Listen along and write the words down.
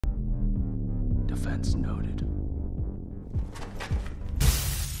Offense noted.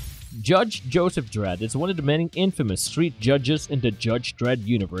 Judge Joseph Dredd is one of the many infamous street judges in the Judge Dredd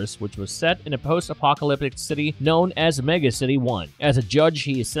universe, which was set in a post-apocalyptic city known as Mega City 1. As a judge,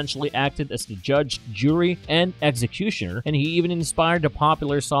 he essentially acted as the judge, jury, and executioner, and he even inspired the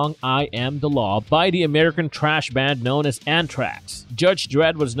popular song I Am the Law by the American thrash band known as Anthrax. Judge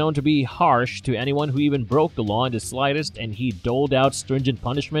Dredd was known to be harsh to anyone who even broke the law in the slightest, and he doled out stringent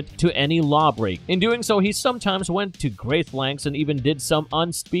punishment to any lawbreak. In doing so, he sometimes went to great lengths and even did some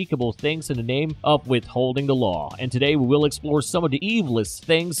unspeakable things in the name of withholding the law. And today we will explore some of the evilest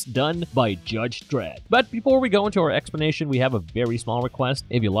things done by Judge Dredd. But before we go into our explanation, we have a very small request.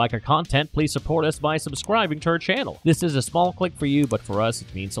 If you like our content, please support us by subscribing to our channel. This is a small click for you, but for us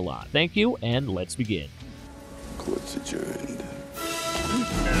it means a lot. Thank you, and let's begin. Court's adjourned.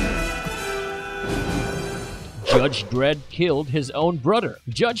 Judge Dredd killed his own brother.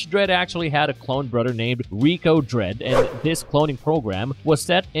 Judge Dredd actually had a clone brother named Rico Dredd, and this cloning program was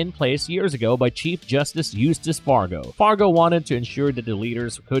set in place years ago by Chief Justice Eustace Fargo. Fargo wanted to ensure that the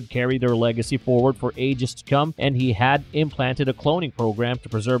leaders could carry their legacy forward for ages to come, and he had implanted a cloning program to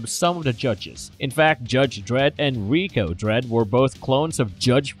preserve some of the judges. In fact, Judge Dredd and Rico Dredd were both clones of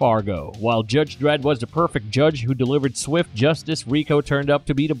Judge Fargo. While Judge Dredd was the perfect judge who delivered swift justice, Rico turned up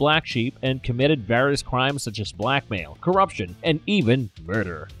to be the black sheep and committed various crimes such as blackmail, corruption, and even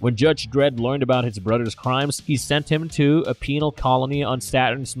murder. When Judge Dredd learned about his brother's crimes, he sent him to a penal colony on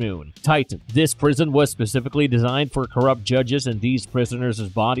Saturn's moon, Titan. This prison was specifically designed for corrupt judges, and these prisoners'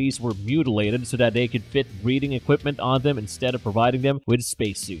 bodies were mutilated so that they could fit breathing equipment on them instead of providing them with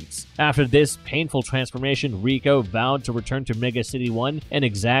spacesuits. After this painful transformation, Rico vowed to return to Mega City 1 and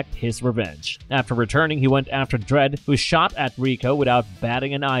exact his revenge. After returning, he went after Dredd, who shot at Rico without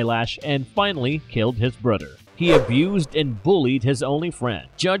batting an eyelash and finally killed his brother. He abused and bullied his only friend.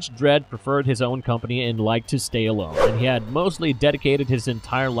 Judge Dredd preferred his own company and liked to stay alone, and he had mostly dedicated his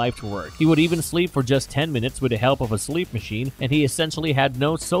entire life to work. He would even sleep for just 10 minutes with the help of a sleep machine, and he essentially had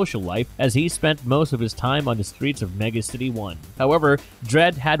no social life as he spent most of his time on the streets of Mega City 1. However,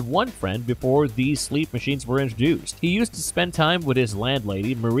 Dredd had one friend before these sleep machines were introduced. He used to spend time with his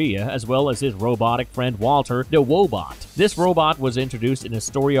landlady, Maria, as well as his robotic friend Walter, the Wobot. This robot was introduced in a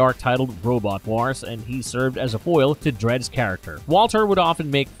story arc titled Robot Wars, and he served as a foil to Dredd's character. Walter would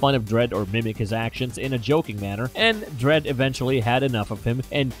often make fun of Dredd or mimic his actions in a joking manner, and Dredd eventually had enough of him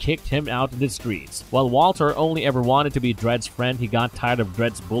and kicked him out of the streets. While Walter only ever wanted to be Dredd's friend, he got tired of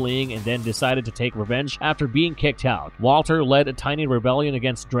Dredd's bullying and then decided to take revenge after being kicked out. Walter led a tiny rebellion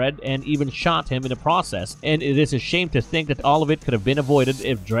against Dredd and even shot him in the process, and it is a shame to think that all of it could have been avoided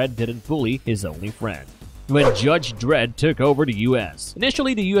if Dredd didn't bully his only friend. When Judge Dredd took over the U.S.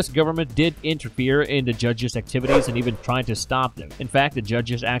 Initially, the U.S. government did interfere in the judges' activities and even tried to stop them. In fact, the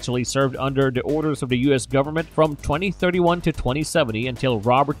judges actually served under the orders of the U.S. government from 2031 to 2070 until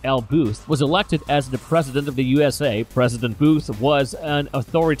Robert L. Booth was elected as the President of the USA. President Booth was an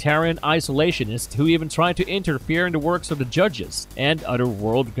authoritarian isolationist who even tried to interfere in the works of the judges and other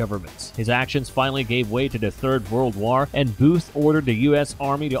world governments. His actions finally gave way to the Third World War, and Booth ordered the U.S.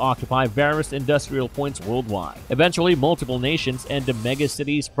 Army to occupy various industrial points worldwide. Eventually, multiple nations and the mega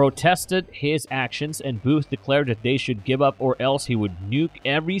cities protested his actions, and Booth declared that they should give up or else he would nuke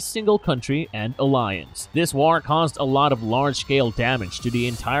every single country and alliance. This war caused a lot of large-scale damage to the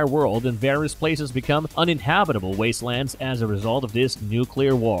entire world, and various places become uninhabitable wastelands as a result of this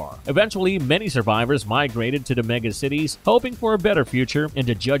nuclear war. Eventually, many survivors migrated to the mega cities, hoping for a better future, and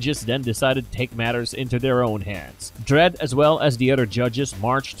the judges then decided to take matters into their own hands. Dredd, as well as the other judges,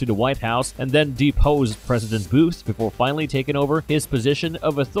 marched to the White House and then deposed President Booth before finally taking over his position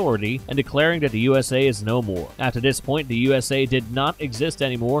of authority and declaring that the USA is no more. After this point, the USA did not exist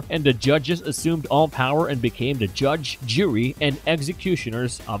anymore, and the judges assumed all power and became the judge, jury, and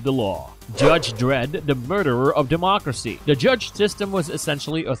executioners of the law. Judge Dredd, the murderer of democracy. The judge system was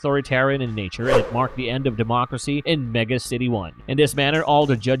essentially authoritarian in nature, and it marked the end of democracy in Mega City 1. In this manner, all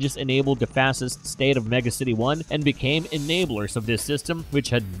the judges enabled the fascist state of Mega City 1 and became enablers of this system, which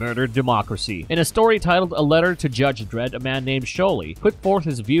had murdered democracy. In a story titled A Letter to Judge Dredd, a man named Sholey put forth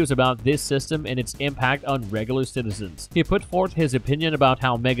his views about this system and its impact on regular citizens. He put forth his opinion about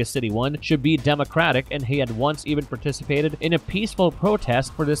how Mega City 1 should be democratic, and he had once even participated in a peaceful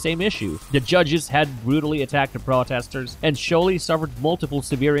protest for the same issue. The judges had brutally attacked the protesters, and Sholey suffered multiple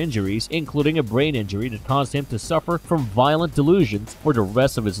severe injuries, including a brain injury that caused him to suffer from violent delusions for the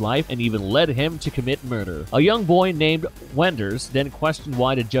rest of his life and even led him to commit murder. A young boy named Wenders then questioned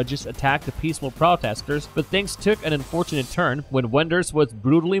why the judges attacked the peaceful protesters, but things took an unfortunate turn when Wenders was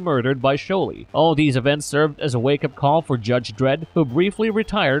brutally murdered by Sholey. All these events served as a wake-up call for Judge Dredd, who briefly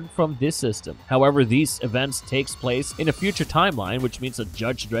retired from this system. However, these events takes place in a future timeline, which means that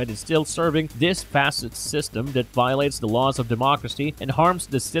Judge Dredd is still serving this fascist system that violates the laws of democracy and harms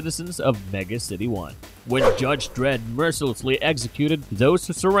the citizens of Mega City 1. When Judge Dredd mercilessly executed those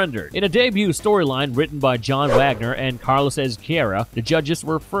who surrendered. In a debut storyline written by John Wagner and Carlos Ezquerra, the judges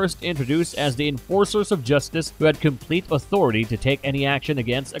were first introduced as the enforcers of justice who had complete authority to take any action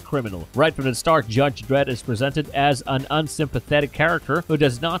against a criminal. Right from the start, Judge Dredd is presented as an unsympathetic character who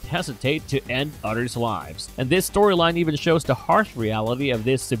does not hesitate to end others' lives. And this storyline even shows the harsh reality of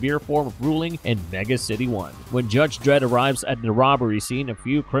this severe form of ruling in Mega City 1. When Judge Dredd arrives at the robbery scene, a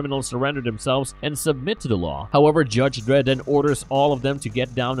few criminals surrender themselves and submit to the law. However, Judge Dredd then orders all of them to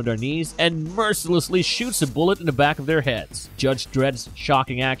get down on their knees and mercilessly shoots a bullet in the back of their heads. Judge Dredd's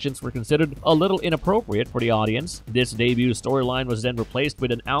shocking actions were considered a little inappropriate for the audience. This debut storyline was then replaced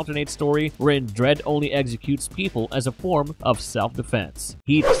with an alternate story wherein Dredd only executes people as a form of self-defense.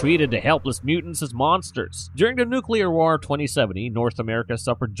 He treated the helpless mutants as monsters. During the nuclear war of 2070, North America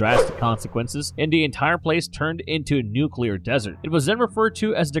suffered drastic consequences and the entire place turned into a nuclear desert. It was then referred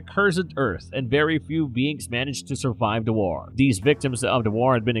to as the Cursed Earth, and very few beings managed to survive the war. These victims of the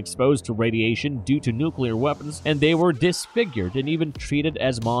war had been exposed to radiation due to nuclear weapons, and they were disfigured and even treated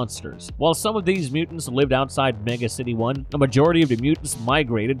as monsters. While some of these mutants lived outside Mega City 1, a majority of the mutants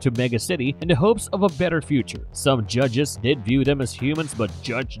migrated to Mega City in the hopes of a better future. Some judges did view them as humans, but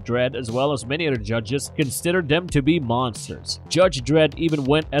Judge Dredd, as well as many other judges, considered them to be monsters. Judge Dredd even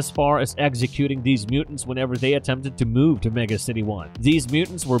went as far as executing these mutants whenever they attempted to move to Mega City 1. These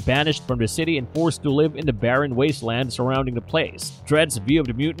mutants were banished from the city and forced to live in the barren wasteland surrounding the place. Dredd's view of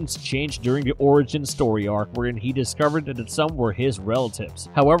the mutants changed during the origin story arc, wherein he discovered that some were his relatives.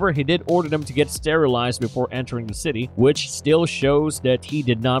 However, he did order them to get sterilized before entering the city, which still shows that he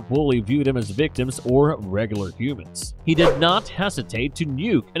did not fully view them as victims or regular humans. He did not hesitate to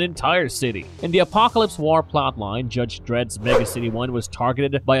nuke an entire city. In the Apocalypse War plotline, Judge Dredd's Mega City 1 was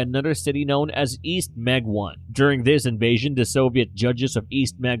targeted by another city known as East Meg 1. During this invasion, the Soviet judges of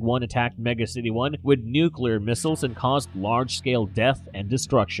East Meg 1 attacked Mega City 1 with nuclear missiles and caused large-scale death and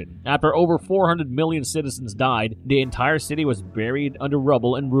destruction. After over 400 million citizens died, the entire city was buried under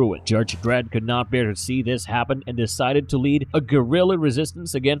rubble and ruin. Judge Dredd could not bear to see this happen and decided to lead a guerrilla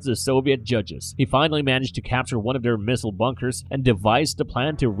resistance against the Soviet judges. He finally managed to capture one of their missile bunkers and devised a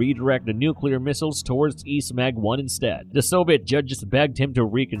plan to redirect the nuclear missiles towards East Meg 1 instead. The Soviet judges begged him to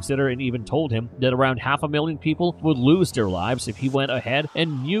reconsider and even told him that around 500,000 people would lose their lives if he went ahead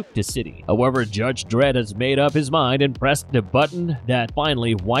and nuked the city. However, Judge Dredd has made up his mind and pressed the button that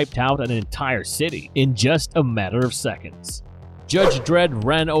finally wiped out an entire city in just a matter of seconds. Judge Dredd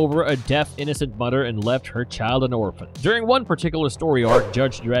ran over a deaf, innocent mother and left her child an orphan. During one particular story arc,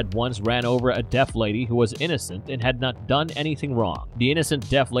 Judge Dredd once ran over a deaf lady who was innocent and had not done anything wrong. The innocent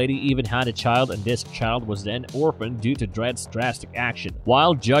deaf lady even had a child, and this child was then orphaned due to Dredd's drastic action.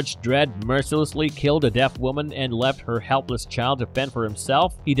 While Judge Dredd mercilessly killed a deaf woman and left her helpless child to fend for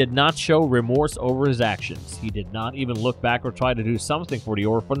himself, he did not show remorse over his actions. He did not even look back or try to do something for the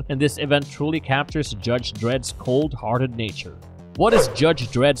orphan, and this event truly captures Judge Dredd's cold-hearted nature. What is Judge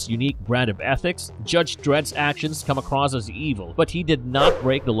Dredd's unique brand of ethics? Judge Dredd's actions come across as evil, but he did not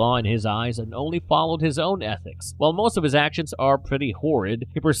break the law in his eyes and only followed his own ethics. While most of his actions are pretty horrid,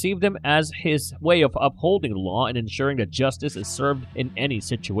 he perceived them as his way of upholding the law and ensuring that justice is served in any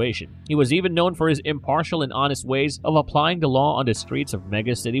situation. He was even known for his impartial and honest ways of applying the law on the streets of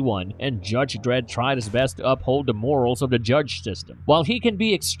Mega City 1, and Judge Dredd tried his best to uphold the morals of the judge system. While he can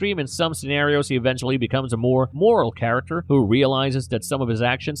be extreme in some scenarios, he eventually becomes a more moral character who realizes that some of his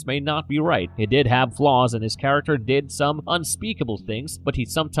actions may not be right. He did have flaws, and his character did some unspeakable things, but he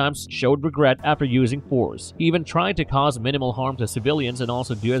sometimes showed regret after using force. He even tried to cause minimal harm to civilians and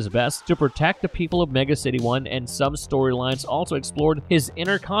also do his best to protect the people of Mega City 1, and some storylines also explored his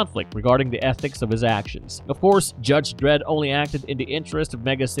inner conflict regarding the ethics of his actions. Of course, Judge Dredd only acted in the interest of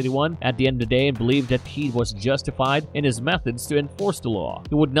Mega City 1 at the end of the day and believed that he was justified in his methods to enforce the law.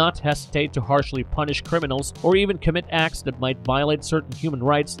 He would not hesitate to harshly punish criminals or even commit acts that might violate certain human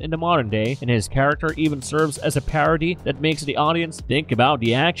rights in the modern day, and his character even serves as a parody that makes the audience think about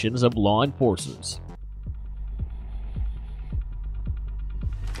the actions of law enforcers.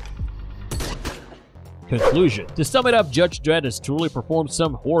 Conclusion. To sum it up, Judge Dredd has truly performed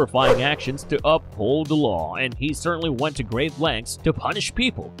some horrifying actions to uphold the law, and he certainly went to great lengths to punish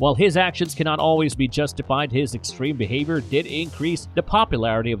people. While his actions cannot always be justified, his extreme behavior did increase the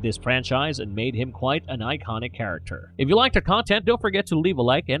popularity of this franchise and made him quite an iconic character. If you liked our content, don't forget to leave a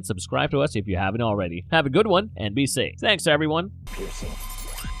like and subscribe to us if you haven't already. Have a good one and be safe. Thanks, everyone. Yourself.